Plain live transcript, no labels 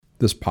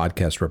This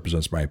podcast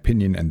represents my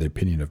opinion and the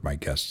opinion of my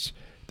guests.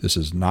 This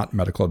is not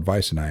medical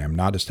advice, and I am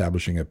not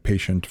establishing a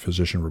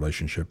patient-physician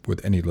relationship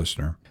with any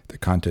listener. The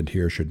content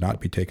here should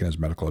not be taken as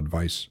medical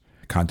advice.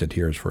 Content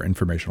here is for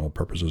informational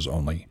purposes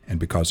only, and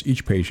because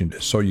each patient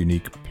is so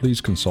unique,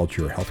 please consult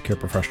your healthcare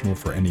professional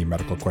for any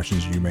medical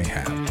questions you may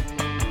have.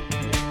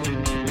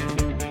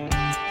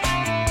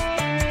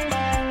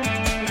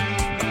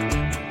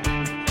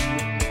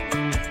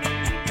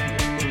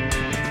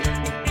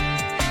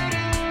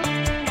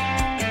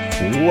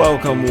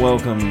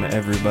 Welcome,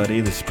 everybody.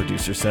 This is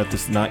Producer Seth.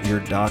 This is Not Your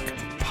Doc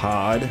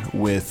Pod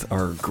with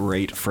our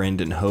great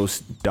friend and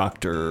host,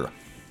 Dr.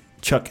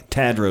 Chuck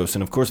Tadros.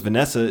 And, of course,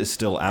 Vanessa is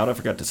still out. I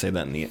forgot to say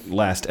that in the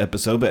last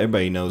episode, but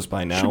everybody knows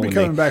by now. Should be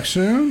coming back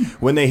soon.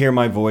 When they hear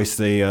my voice,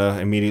 they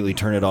immediately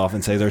turn it off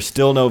and say, there's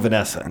still no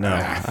Vanessa. No,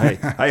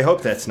 I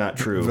hope that's not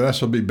true.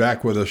 Vanessa will be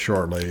back with us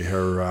shortly.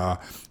 Her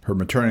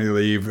maternity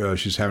leave,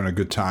 she's having a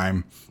good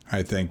time,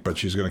 I think, but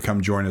she's going to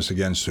come join us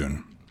again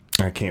soon.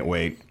 I can't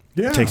wait.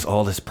 Yeah. It takes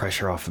all this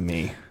pressure off of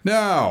me.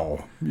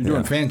 No, you're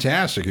doing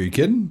fantastic. Are you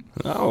kidding?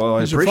 Oh, well,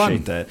 I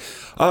appreciate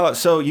that.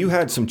 So you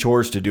had some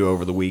chores to do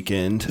over the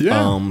weekend.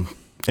 Yeah.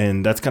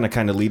 And that's going to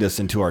kind of lead us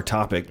into our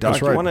topic. Doc,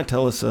 That's right. You want to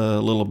tell us a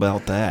little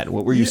about that?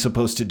 What were you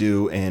supposed to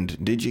do, and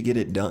did you get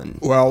it done?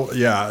 Well,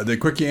 yeah. The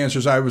quick answer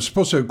is I was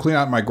supposed to clean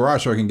out my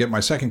garage so I can get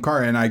my second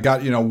car, and I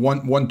got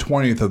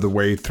 1/20th of the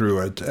way through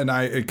it.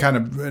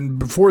 And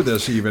before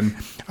this even,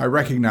 I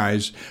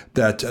recognized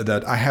that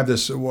I have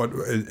this what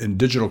in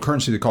digital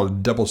currency they call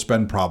it double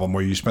spend problem,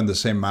 where you spend the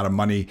same amount of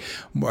money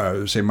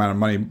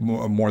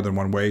more than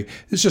one way.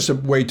 It's just a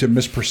way to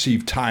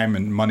misperceive time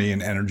and money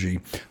and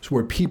energy. So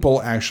where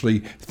people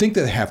actually think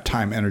that they have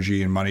time,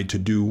 energy, and money to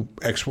do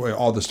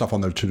all the stuff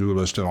on their to-do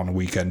list and on the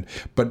weekend,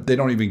 but they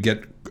don't even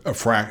get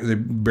they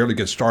barely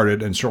get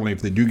started, and certainly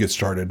if they do get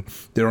started,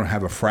 they don't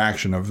have a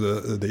fraction of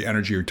the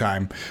energy or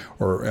time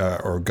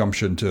or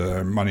gumption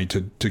to money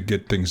to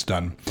get things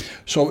done.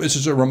 So this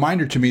is a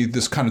reminder to me,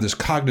 this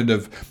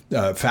cognitive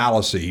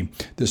fallacy,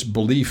 this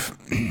belief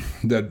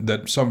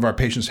that some of our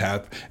patients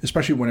have,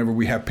 especially whenever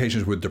we have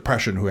patients with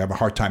depression who have a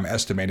hard time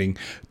estimating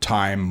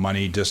time,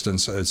 money,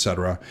 distance,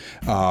 etc.,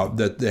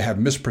 that they have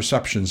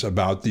misperceptions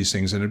about these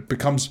things, and it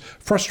becomes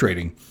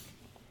frustrating.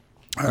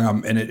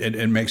 And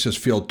it makes us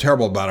feel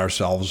terrible about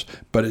ourselves,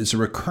 but it's a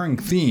recurring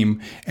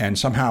theme, and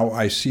somehow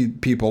I see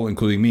people,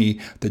 including me,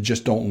 that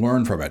just don't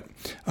learn from it.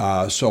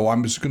 So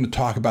I'm just going to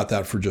talk about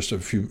that for just a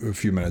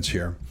few minutes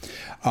here.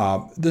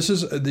 This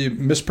is the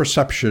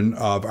misperception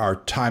of our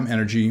time,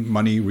 energy,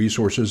 money,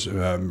 resources.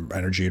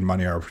 Energy and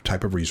money are a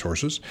type of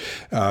resources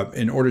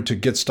in order to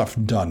get stuff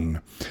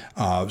done.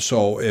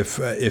 So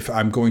if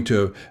I'm going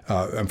to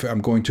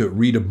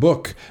read a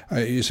book,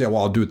 you say,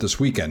 well, I'll do it this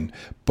weekend.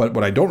 But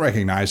what I don't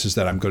recognize is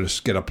that I'm going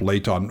to get up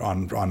late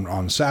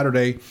on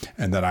Saturday,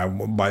 and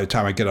then by the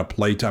time I get up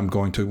late, I'm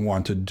going to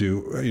want to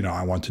do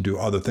I want to do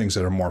other things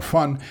that are more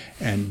fun,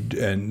 and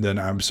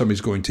then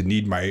somebody's going to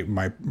need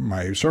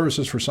my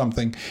services for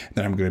something.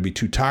 Then I'm going to be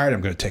too tired.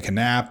 I'm going to take a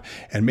nap,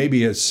 and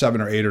maybe at 7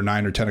 or 8 or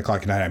 9 or 10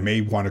 o'clock at night, I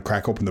may want to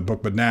crack open the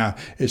book, but now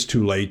it's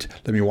too late.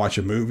 Let me watch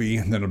a movie,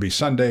 and then it'll be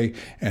Sunday,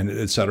 and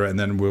etc. And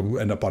then we'll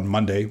end up on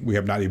Monday. We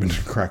have not even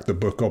cracked the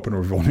book open,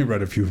 or we've only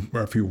read a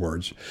few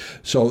words.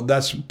 So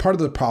that's part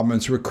of the problem.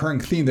 It's a recurring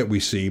theme that we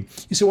see.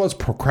 You say, well, it's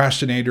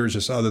procrastinators,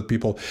 it's other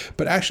people,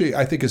 but actually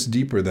I think it's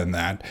deeper than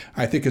that.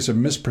 I think it's a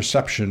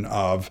misperception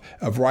of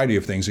a variety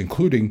of things,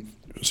 including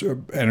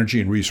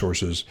energy and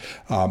resources.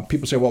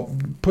 People say, well,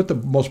 put the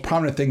most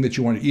prominent thing that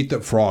you want to eat. The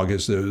frog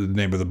is the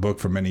name of the book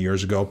from many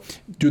years ago.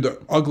 Do the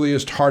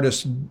ugliest,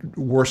 hardest,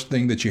 worst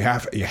thing that you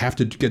have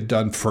to get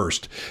done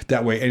first.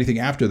 That way, anything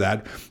after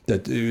that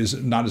is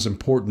not as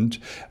important,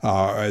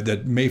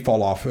 that may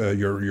fall off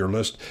your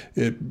list,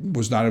 it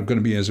was not going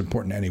to be as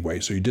important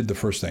anyway. So you did the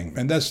first thing,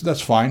 and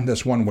that's fine.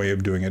 That's one way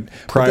of doing it.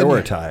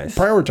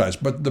 Prioritize.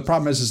 But the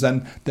problem is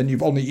then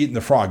you've only eaten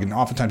the frog, and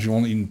oftentimes you've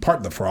only eaten part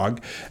of the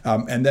frog,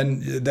 and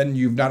then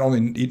you've not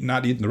only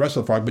not eaten the rest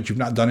of the frog, but you've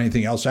not done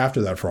anything else after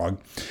that frog.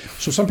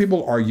 So some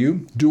people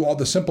argue, do all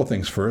the simple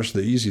things first,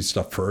 the easy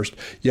stuff first.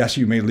 Yes,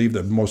 you may leave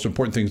the most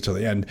important things to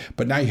the end,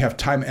 but now you have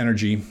time,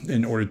 energy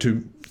in order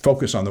to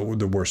focus on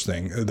the worst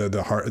thing,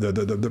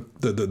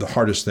 the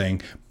hardest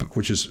thing,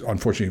 which is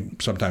unfortunately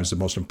sometimes the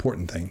most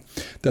important thing.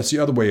 That's the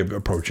other way of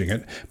approaching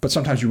it. But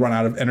sometimes you run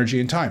out of energy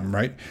and time,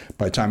 right?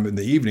 By the time in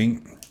the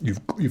evening,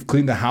 you've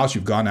cleaned the house,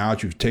 you've gone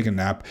out, you've taken a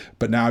nap,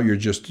 but now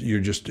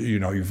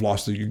you've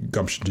lost the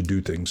gumption to do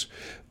things.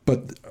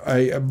 But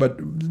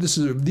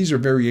these are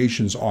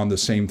variations on the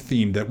same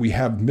theme, that we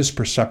have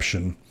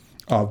misperception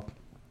of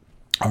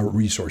our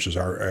resources,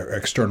 our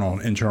external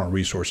and internal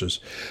resources.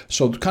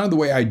 So kind of the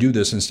way I do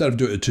this, instead of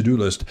doing a to-do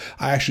list,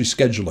 I actually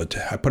schedule it.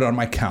 I put it on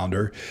my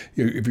calendar.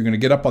 If you're going to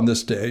get up on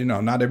this day,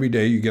 not every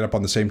day you get up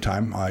on the same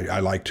time.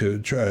 I like to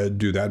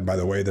do that. By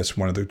the way, that's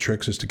one of the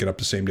tricks, is to get up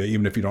the same day,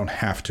 even if you don't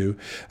have to.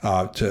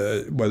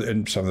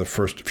 In some of the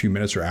first few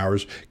minutes or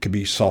hours could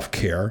be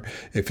self-care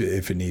if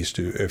it needs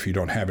to, if you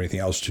don't have anything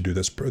else to do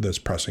that's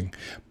pressing.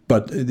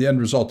 But the end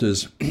result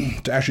is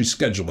to actually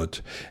schedule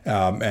it.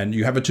 And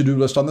you have a to-do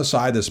list on the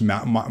side that's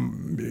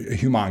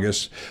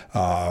humongous,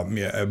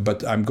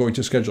 but I'm going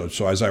to schedule it.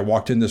 So as I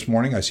walked in this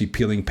morning, I see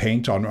peeling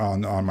paint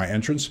on my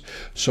entrance.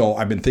 So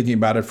I've been thinking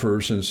about it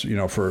since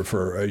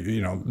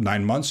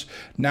 9 months.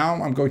 Now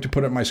I'm going to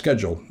put it in my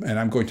schedule, and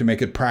I'm going to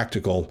make it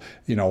practical,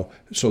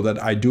 so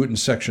that I do it in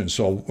sections.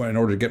 So in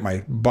order to get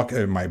my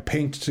my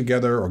paint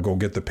together or go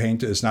get the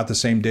paint, it's not the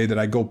same day that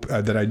I go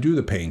that I do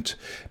the paint,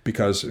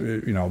 because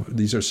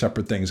these are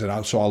separate things.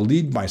 And so I'll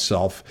lead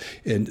myself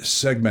in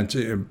segment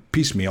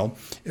piecemeal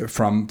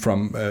from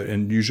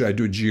and usually I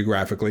do it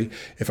geographically.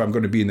 If I'm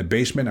going to be in the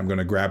basement, I'm going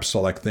to grab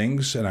select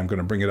things and I'm going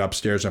to bring it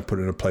upstairs and put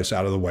it in a place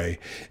out of the way.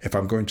 If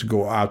I'm going to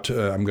go out,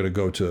 I'm going to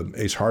go to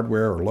Ace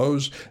Hardware or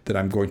Lowe's, then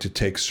I'm going to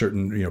take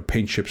certain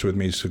paint chips with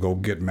me to go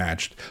get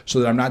matched, so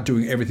that I'm not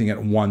doing everything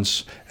at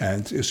once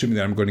and assuming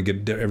that I'm going to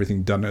get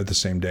everything done at the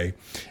same day.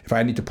 If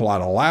I need to pull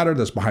out a ladder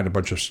that's behind a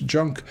bunch of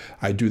junk,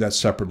 I do that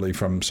separately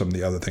from some of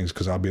the other things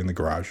because I'll be in the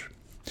garage.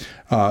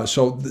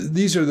 So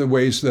these are the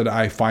ways that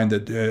I find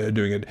that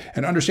doing it,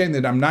 and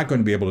understanding that I'm not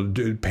going to be able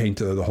to paint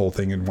the whole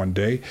thing in one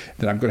day,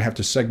 that I'm going to have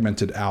to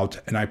segment it out,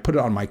 and I put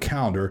it on my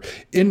calendar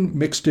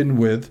mixed in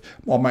with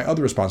all my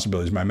other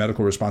responsibilities, my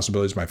medical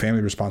responsibilities, my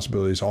family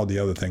responsibilities, all the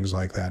other things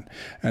like that.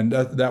 And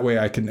that way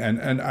I can,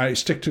 and I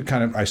stick to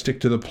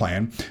the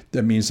plan.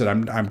 That means that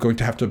I'm going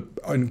to have to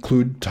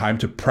include time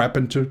to prep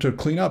and to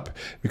clean up,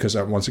 because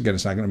once again,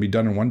 it's not going to be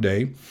done in one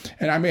day.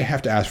 And I may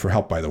have to ask for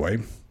help, by the way,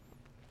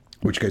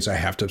 in which case I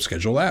have to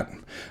schedule that.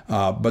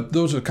 But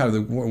those are kind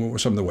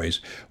of some of the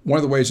ways. One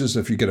of the ways is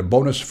if you get a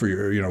bonus for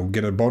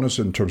get a bonus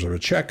in terms of a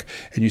check,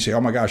 and you say, oh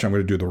my gosh, I'm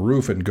going to do the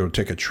roof and go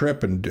take a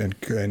trip and get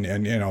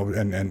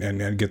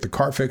the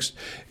car fixed.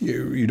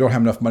 You don't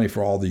have enough money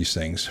for all these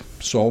things.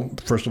 So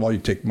first of all, you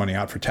take money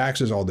out for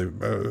taxes, all the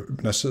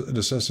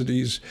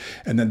necessities,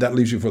 and then that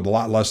leaves you with a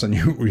lot less than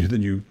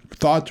you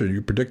thought or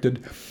you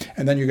predicted.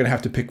 And then you're going to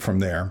have to pick from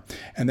there.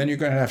 And then you're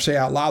going to have to say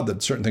out loud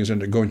that certain things are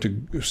going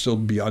to still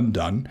be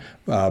undone.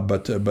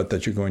 But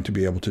that you're going to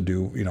be able to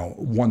do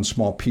one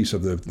small piece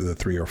of the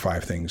 3 or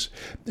 5 things.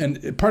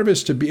 And part of it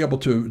is to be able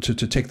to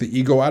take the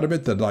ego out of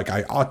it, that like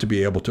I ought to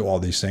be able to do all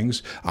these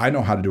things. I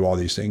know how to do all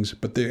these things,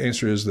 but the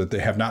answer is that they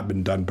have not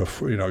been done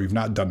before. You've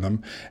not done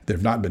them.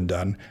 They've not been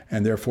done.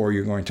 And therefore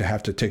you're going to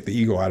have to take the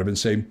ego out of it and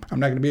say, I'm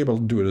not going to be able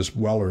to do it as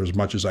well or as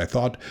much as I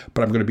thought,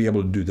 but I'm going to be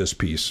able to do this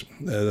piece.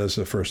 That's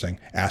the first thing.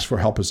 Ask for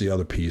help is the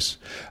other piece.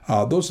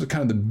 Those are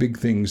kind of the big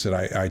things that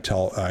I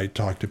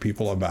talk to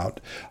people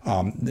about.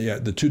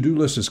 The to-do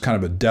list is kind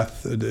of a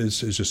death. Is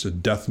just a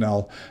death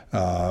knell.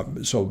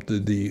 So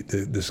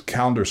this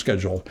calendar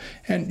schedule,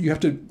 and you have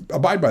to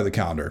abide by the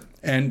calendar.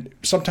 And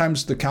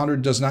sometimes the calendar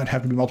does not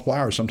have to be multiple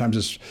hours. Sometimes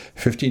it's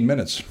 15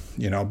 minutes.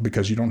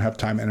 Because you don't have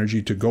time,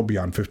 energy to go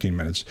beyond 15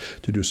 minutes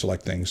to do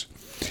select things.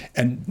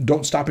 And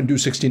don't stop and do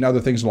 16 other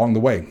things along the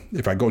way.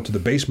 If I go to the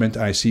basement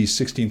and I see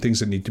 16 things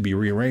that need to be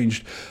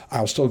rearranged,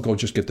 I'll still go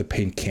just get the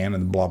paint can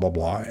and blah blah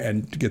blah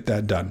and get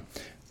that done.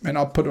 And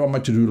I'll put it on my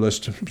to-do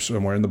list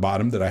somewhere in the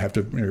bottom that I have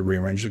to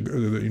rearrange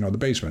the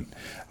basement.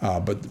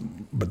 But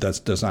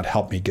that does not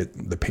help me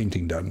get the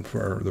painting done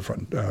for the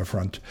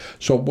front.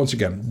 So once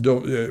again,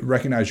 don't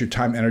recognize your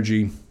time,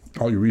 energy.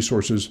 All your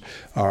resources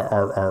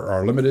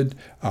are limited.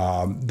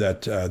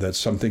 That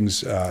some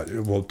things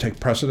will take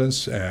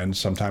precedence, and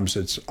sometimes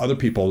it's other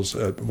people's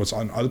what's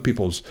on other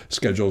people's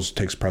schedules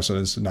takes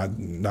precedence. Not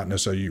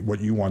necessarily what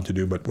you want to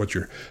do, but what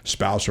your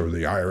spouse or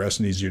the IRS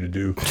needs you to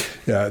do.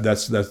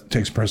 That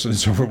takes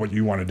precedence over what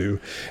you want to do.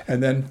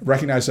 And then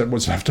recognize that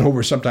what's left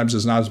over sometimes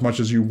is not as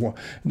much as you want,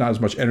 not as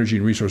much energy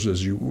and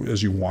resources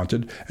as you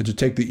wanted, and to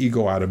take the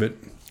ego out of it.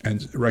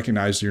 And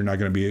recognize it's not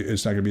going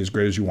to be as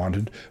great as you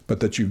wanted, but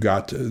that you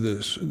got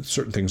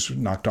certain things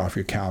knocked off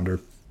your calendar.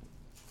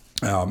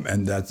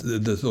 And that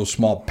those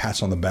small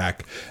pats on the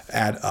back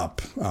add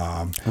up.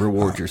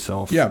 Reward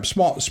yourself. Yeah,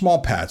 small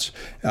pats.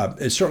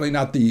 It's certainly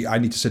not I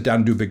need to sit down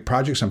and do big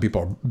projects. Some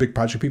people are big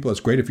project people. That's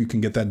great if you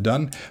can get that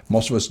done.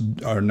 Most of us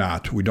are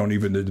not. We don't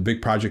even, the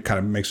big project kind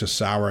of makes us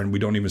sour, and we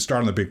don't even start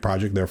on the big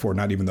project. Therefore,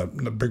 not even the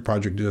big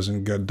project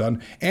doesn't get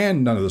done,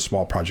 and none of the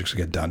small projects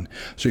get done.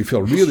 So you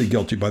feel really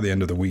guilty by the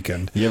end of the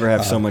weekend. You ever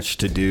have so much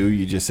to do,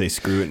 you just say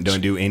screw it and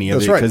don't do any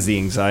of it because the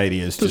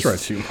anxiety is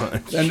just too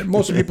much. And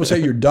most people say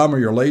you're dumb or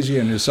you're lazy.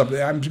 And it's something,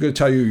 I'm just going to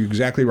tell you, you're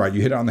exactly right.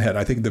 You hit it on the head.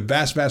 I think the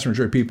vast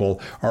majority of people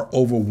are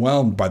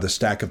overwhelmed by the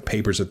stack of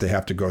papers that they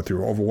have to go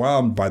through,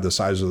 overwhelmed by the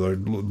size of their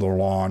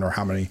lawn, or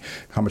how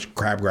much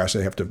crabgrass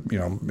they have to,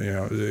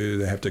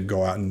 they have to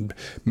go out and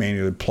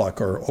manually pluck,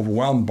 or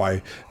overwhelmed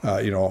by,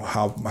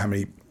 how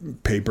many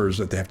papers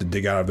that they have to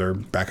dig out of their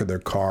back of their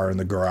car in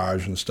the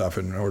garage and stuff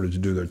in order to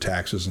do their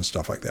taxes and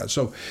stuff like that.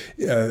 So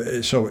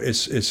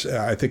it's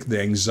I think the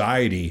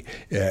anxiety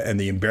and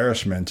the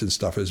embarrassment and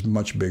stuff is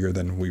much bigger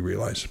than we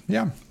realize.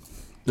 Yeah.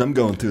 I'm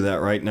going through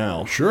that right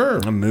now. Sure.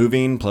 I'm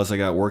moving, plus I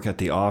got work at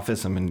the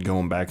office. I'm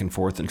going back and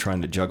forth and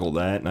trying to juggle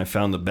that. And I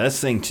found the best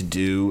thing to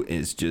do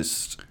is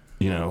just,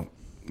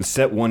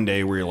 set one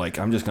day where you're like,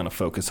 I'm just going to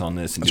focus on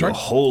this and do right. a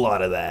whole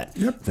lot of that.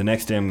 Yep. The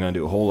next day I'm going to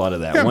do a whole lot of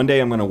that. Yeah. One day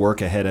I'm going to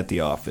work ahead at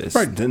the office.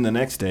 Right. Then the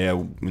next day,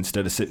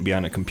 instead of sitting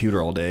behind a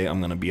computer all day, I'm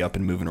going to be up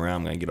and moving around.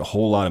 I'm going to get a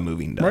whole lot of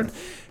moving done. Right.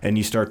 And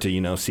you start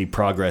to, see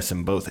progress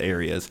in both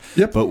areas.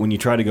 Yep. But when you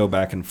try to go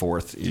back and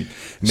forth,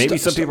 maybe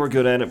some people are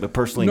good at it, but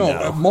personally,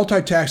 no.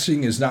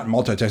 Multitasking is not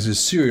multitasking. It's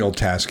serial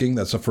tasking.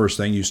 That's the first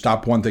thing. You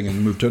stop one thing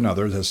and move to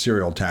another. That's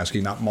serial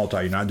tasking, not multi.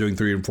 You're not doing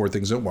 3 and 4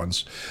 things at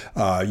once.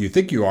 You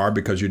think you are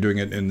because you're doing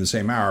it in the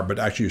same hour, but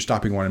actually you're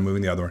stopping one and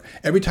moving the other one.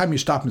 Every time you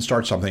stop and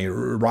start something, it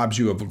robs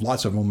you of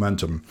lots of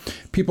momentum.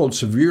 People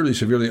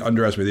severely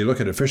underestimate. They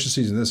look at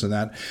efficiencies and this and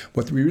that.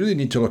 What we really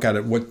need to look at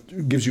it,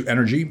 what gives you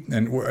energy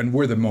and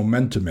where the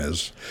momentum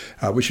is.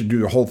 We should do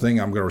the whole thing.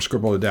 I'm going to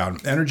scribble it down.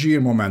 Energy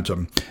and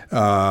momentum,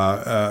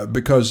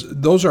 because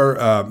those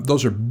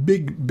are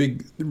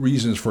big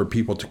reasons for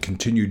people to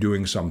continue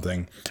doing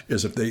something.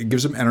 Is if it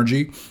gives them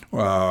energy,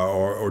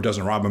 or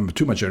doesn't rob them of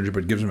too much energy,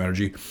 but gives them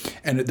energy,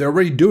 and they're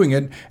already doing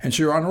it, and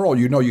so you're on a roll.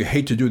 You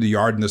hate to do the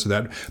yard and this and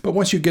that, but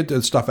once you get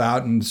the stuff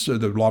out and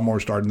the lawnmower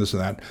started and this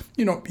and that,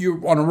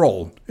 you're on a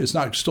roll. It's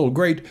not still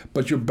great,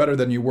 but you're better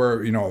than you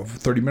were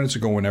 30 minutes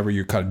ago whenever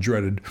you kind of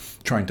dreaded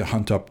trying to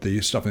hunt up the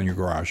stuff in your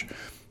garage.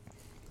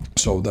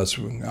 So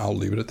I'll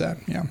leave it at that.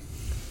 Yeah.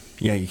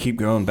 Yeah, you keep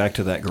going back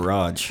to that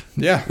garage.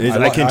 Yeah,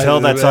 I can tell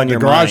that's on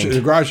your mind.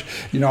 The garage.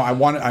 I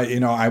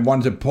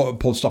wanted to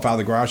pull stuff out of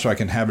the garage so I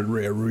can have it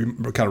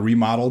kind of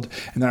remodeled,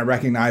 and then I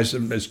recognized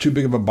it's too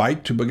big of a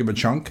bite, too big of a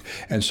chunk,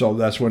 and so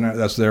that's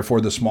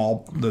therefore the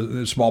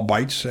small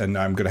bites, and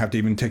I'm going to have to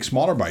even take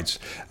smaller bites.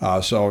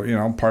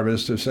 So part of it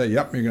is to say,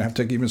 yep, you're going to have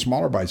to take even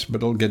smaller bites, but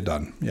it'll get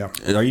done. Yeah.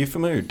 Are you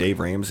familiar with Dave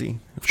Ramsey?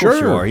 Of sure.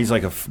 course you are. He's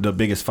like the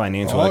biggest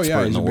financial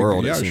expert in the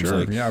world. Yeah, it seems sure.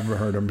 like. Yeah, I've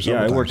heard him.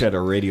 Yeah, I worked at a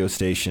radio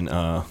station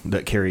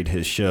that carried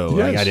his show.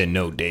 Yes. I didn't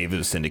know Dave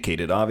was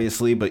syndicated,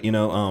 obviously, but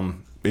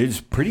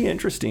it's pretty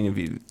interesting. If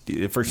you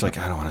at first I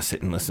don't want to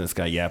sit and listen to this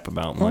guy yap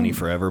about money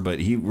forever, but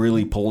he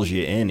really pulls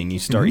you in, and you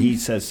start. He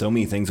says so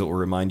many things that will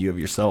remind you of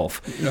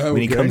yourself when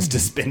he comes to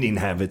spending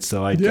habits.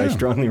 So I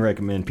strongly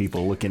recommend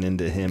people looking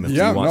into him if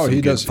you want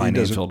some good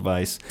financial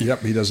advice.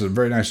 Yep, he does a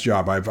very nice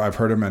job. I've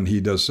heard him, and he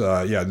does.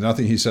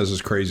 Nothing he says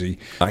is crazy.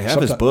 I have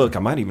his book. I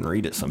might even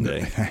read it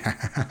someday.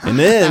 And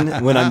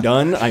then when I'm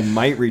done, I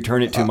might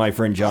return it to my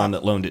friend John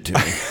that loaned it to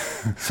me.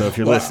 So if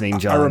you're listening,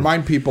 John, I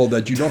remind people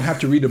that you don't have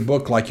to read a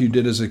book like you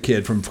did as a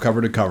kid from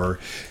cover to cover.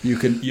 You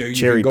can you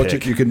cherry can go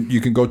pick.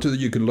 To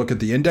you can look at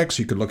the index.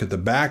 You can look at the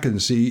back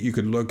and see. You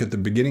can look at the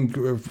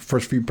beginning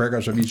first few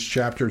paragraphs of each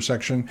chapter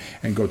section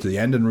and go to the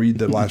end and read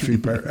the last few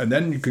paragraphs. And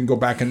then you can go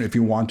back and if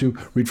you want to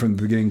read from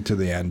the beginning to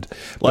the end.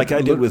 Like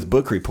I did with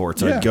book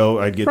reports. I'd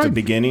get the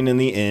beginning and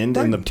the end,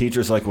 and the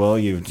teacher's like, "Well,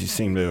 you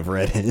seem to have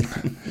read it."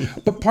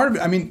 But part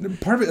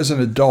of it as an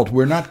adult,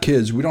 we're not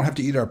kids. We don't have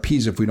to eat our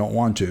peas if we don't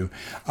want to.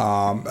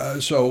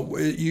 So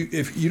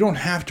if you don't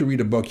have to read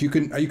a book, you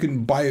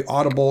can buy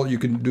Audible. You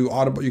can do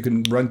Audible. You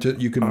can rent it.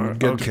 You can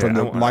get it from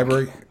the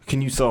library.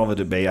 Can you solve a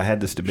debate? I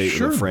had this debate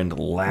with a friend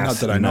last night. Not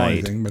that I know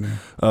anything, but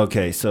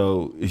okay,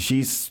 so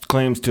she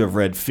claims to have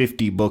read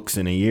 50 books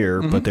in a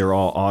year, but they're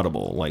all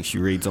Audible. Like she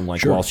reads them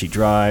while she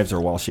drives or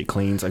while she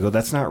cleans. I go,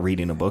 that's not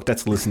reading a book.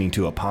 That's listening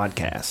to a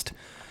podcast.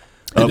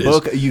 A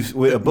book,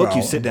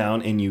 you sit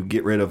down and you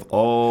get rid of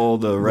all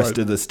the rest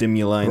of the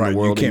stimuli in the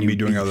world. You can't be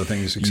doing other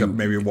things except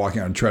maybe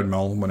walking on a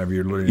treadmill whenever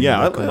you're learning.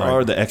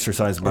 Or the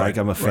exercise bike.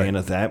 I'm a fan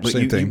of that. But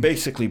you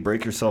basically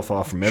break yourself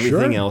off from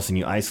everything else and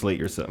you isolate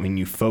yourself. I mean,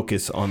 you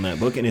focus on that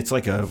book, and it's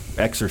like a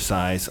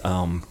exercise.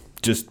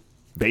 Just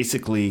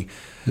basically,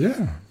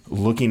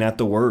 looking at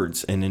the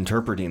words and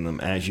interpreting them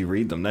as you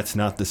read them. That's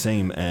not the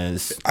same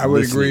as I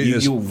would agree.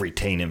 You'll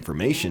retain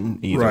information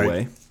either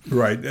way.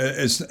 Right.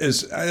 That's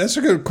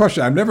a good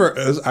question. I'm going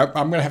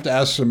to have to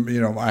ask some.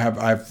 I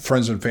have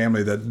friends and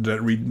family that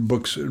read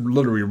books,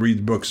 literally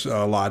read books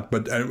a lot.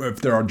 But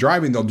if they're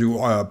driving, they'll do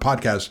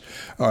podcasts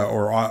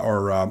or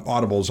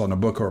audibles on a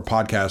book or a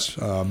podcast.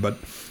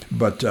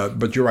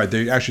 But you're right.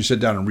 They actually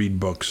sit down and read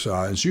books.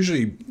 It's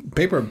usually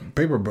paper.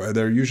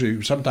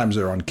 Sometimes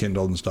they're on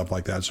Kindle and stuff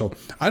like that. So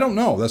I don't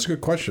know. That's a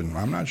good question.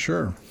 I'm not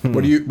sure.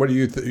 What do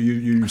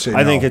you say?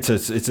 I think it's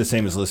the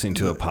same as listening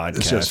to a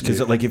podcast,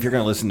 because like if you're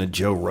going to listen to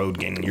Joe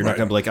Rogan, you're not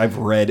going to be like, I've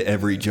read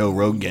every Joe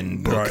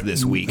Rogan book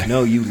this week.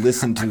 No, you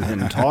listen to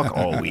him talk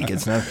all week.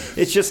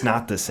 It's just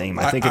not the same.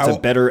 I think it's a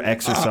better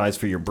exercise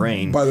for your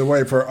brain. By the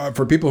way,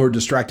 for people who are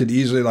distracted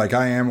easily like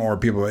I am, or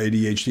people with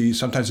ADHD,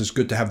 sometimes it's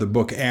good to have the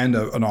book and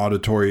an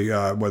auditory,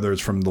 whether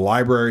it's from the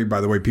library. By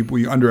the way,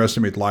 we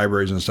underestimate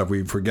libraries and stuff.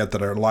 We forget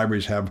that our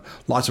libraries have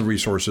lots of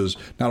resources,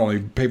 not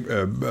only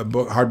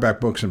hardback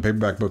books and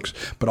paperback books,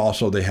 but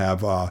also they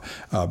have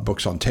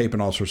books on tape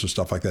and all sorts of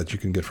stuff like that you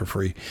can get for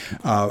free.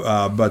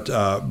 But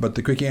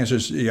the quick answer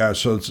is,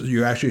 so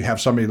you actually have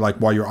somebody, like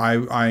while you're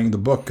eyeing the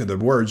book, the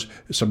words,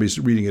 somebody's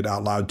reading it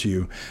out loud to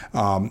you.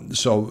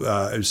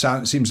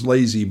 It seems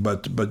lazy,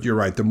 but you're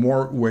right. The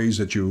more ways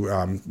that you,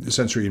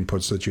 sensory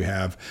inputs that you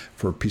have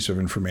for a piece of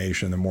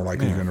information, the more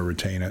likely you're going to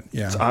retain it.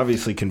 Yeah. It's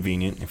obviously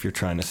convenient if you're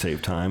trying to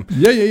save time. time.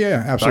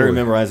 Yeah, absolutely. I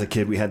remember as a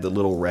kid, we had the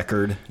little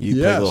record. You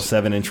play a little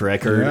 7-inch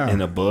record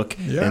in a book,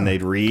 and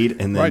they'd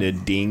read, and then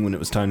it'd ding when it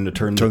was time to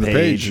turn the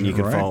page, and you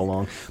could follow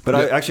along. But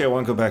I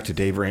want to go back to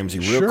Dave Ramsey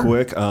real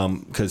quick,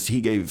 because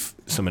he gave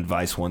some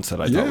advice once that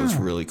I thought was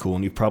really cool,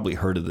 and you've probably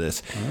heard of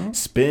this.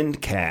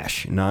 Spend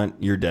cash, not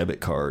your debit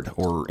card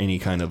or any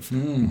kind of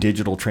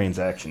digital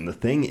transaction. The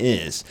thing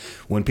is,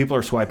 when people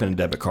are swiping a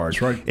debit card,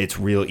 it's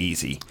real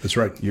easy. That's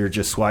right. You're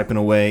just swiping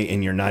away,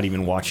 and you're not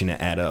even watching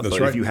it add up.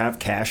 But if you have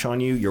cash on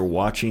you, you're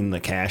watching the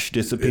cash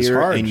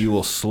disappear, and you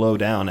will slow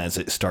down as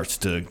it starts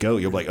to go.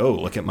 You'll be like, oh,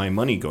 look at my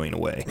money going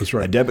away. That's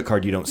right. A debit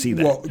card, you don't see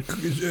that. Well,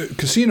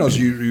 casinos,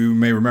 you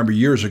may remember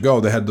years ago,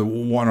 they had the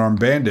one-armed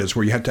bandits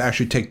where you had to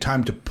actually take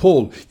time to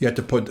pull. You had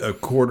to put a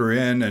quarter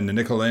in and a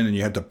nickel in, and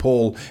you had to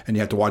pull, and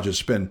you had to watch it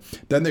spin.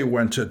 Then they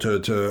went to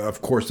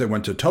of course, they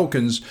went to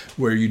tokens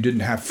where you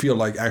didn't feel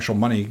like actual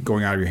money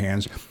going out of your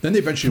hands. Then they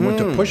eventually went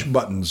to push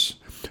buttons.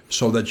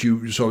 So that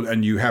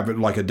you have it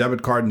like a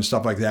debit card and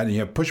stuff like that, and you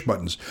have push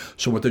buttons.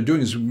 So what they're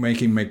doing is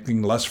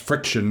making less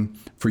friction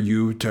for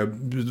you to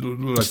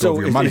let go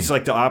of your money. It's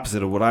like the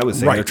opposite of what I was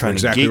saying. They're trying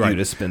to get you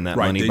to spend that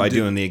money by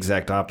doing the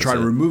exact opposite. Try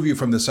to remove you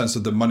from the sense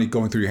of the money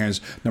going through your hands.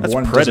 Number That's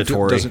one,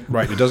 predatory.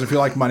 It doesn't feel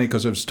like money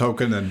because it's a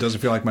token, and it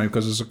doesn't feel like money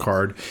because it's a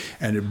card.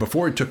 And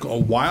before it took a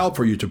while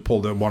for you to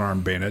pull the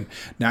one-armed bandit,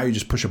 now you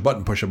just push a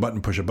button.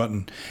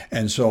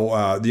 And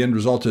so the end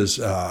result is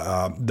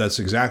that's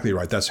exactly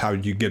right. That's how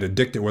you get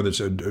addicted. Whether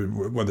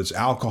it's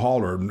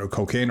alcohol or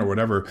cocaine or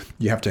whatever,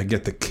 you have to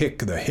get the kick,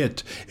 the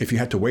hit. If you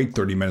had to wait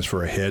 30 minutes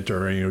for a hit,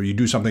 or you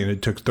do something and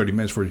it took 30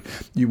 minutes for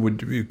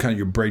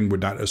your brain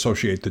would not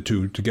associate the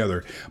two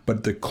together.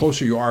 But the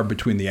closer you are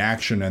between the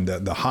action and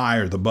the high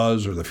or the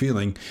buzz or the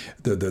feeling,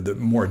 the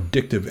more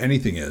addictive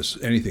anything is.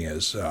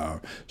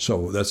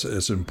 So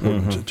it's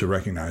important to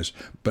recognize.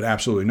 But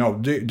absolutely no.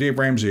 Dave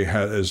Ramsey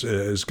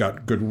has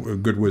got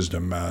good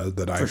wisdom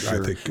that I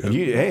think.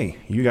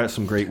 You got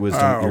some great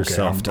wisdom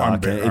yourself,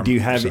 Doc. Do you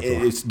have?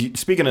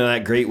 Speaking of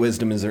that great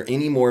wisdom, is there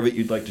any more of it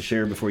you'd like to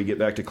share before you get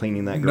back to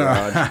cleaning that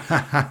garage?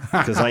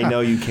 Because I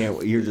know you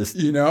can't. You're just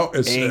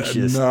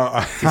anxious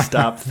to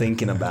stop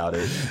thinking about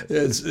it.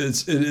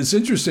 It's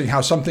interesting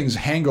how some things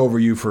hang over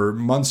you for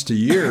months to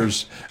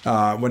years,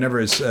 whenever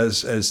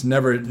it's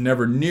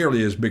never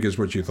nearly as big as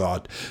what you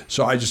thought.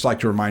 So I just like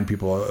to remind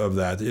people of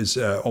that. Is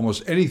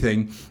almost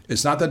anything.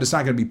 It's not that it's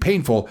not going to be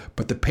painful,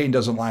 but the pain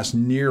doesn't last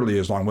nearly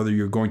as long. Whether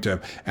you're going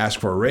to ask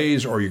for a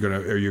raise, or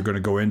you're going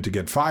to go in to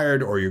get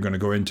fired, or you're going to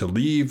go in to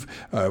leave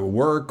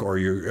work, or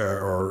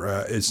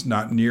it's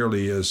not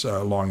nearly as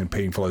long and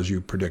painful as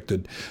you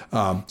predicted.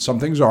 Some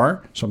things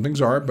are,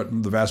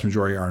 but the vast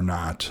majority are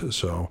not.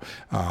 So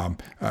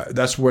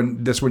that's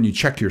when you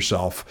check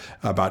yourself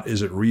about,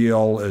 is it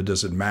real?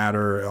 Does it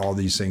matter? All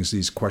these things,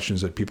 these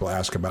questions that people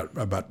ask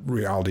about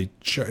reality,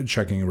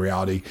 checking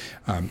reality,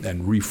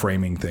 and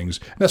reframing things.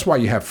 And that's why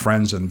you have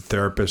friends and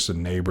therapists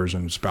and neighbors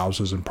and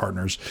spouses and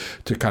partners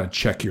to kind of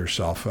check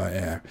yourself,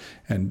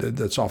 and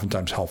that's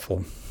oftentimes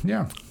helpful.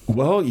 Yeah.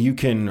 Well, you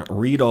can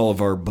read all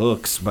of our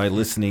books by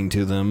listening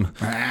to them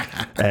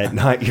at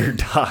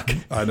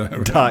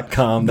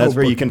notyourdoc.com. That's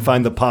where you can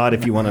find the pod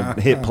if you want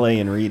to hit play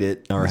and read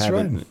it, or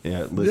listen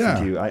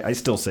to. I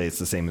still say it's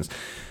the same as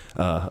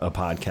a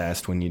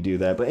podcast when you do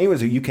that. But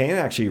anyways, you can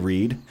actually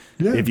read.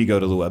 If you go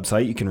to the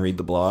website, you can read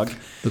the blog.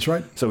 That's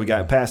right. So we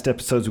got past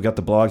episodes, we got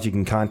the blogs. You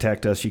can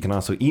contact us. You can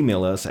also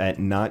email us at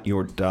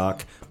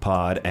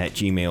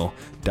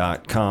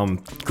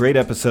notyourdocpod@gmail.com. Great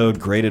episode,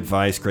 great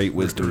advice, great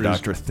wisdom,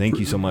 Doctor. Thank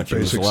you so much. It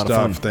was a lot of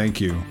fun. Thank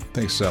you.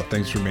 Thanks, Seth.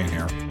 Thanks for being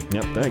here.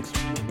 Yep, thanks.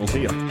 We'll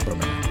see you.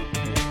 Bye-bye.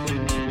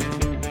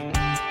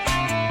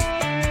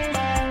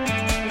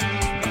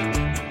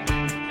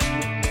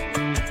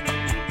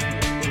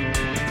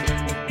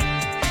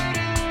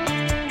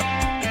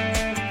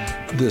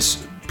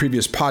 This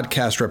previous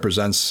podcast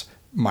represents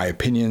my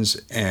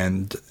opinions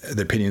and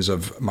the opinions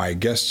of my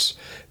guests.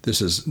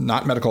 This is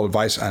not medical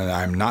advice, and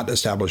I'm not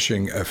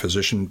establishing a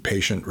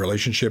physician-patient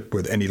relationship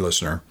with any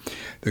listener.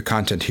 The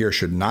content here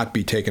should not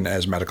be taken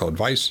as medical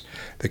advice.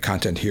 The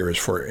content here is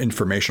for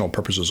informational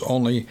purposes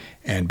only,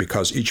 and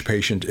because each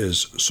patient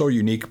is so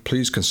unique,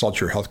 please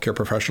consult your healthcare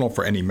professional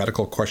for any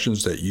medical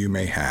questions that you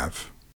may have.